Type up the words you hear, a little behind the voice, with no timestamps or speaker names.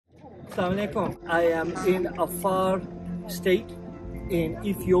Assalamu alaikum. I am in a far state in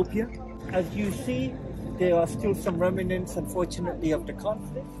Ethiopia. As you see, there are still some remnants, unfortunately, of the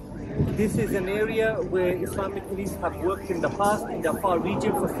conflict. This is an area where Islamic police have worked in the past in the far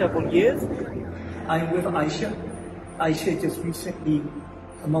region for several years. I'm with Aisha. Aisha just recently,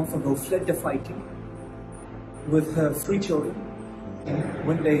 a month ago, fled the fighting with her 3 children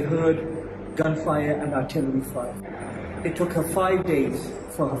when they heard gunfire and artillery fire. It took her 5 days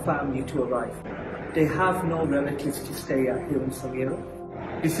for her family to arrive. They have no relatives to stay at here in Samira.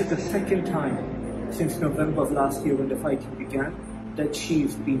 This is the second time since November of last year when the fighting began that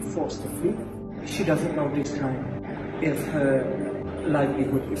she's been forced to flee. She doesn't know this time if her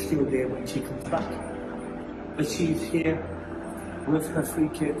livelihood is still there when she comes back. But she's here with her 3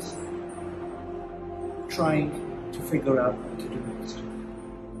 kids, trying to figure out what to do next.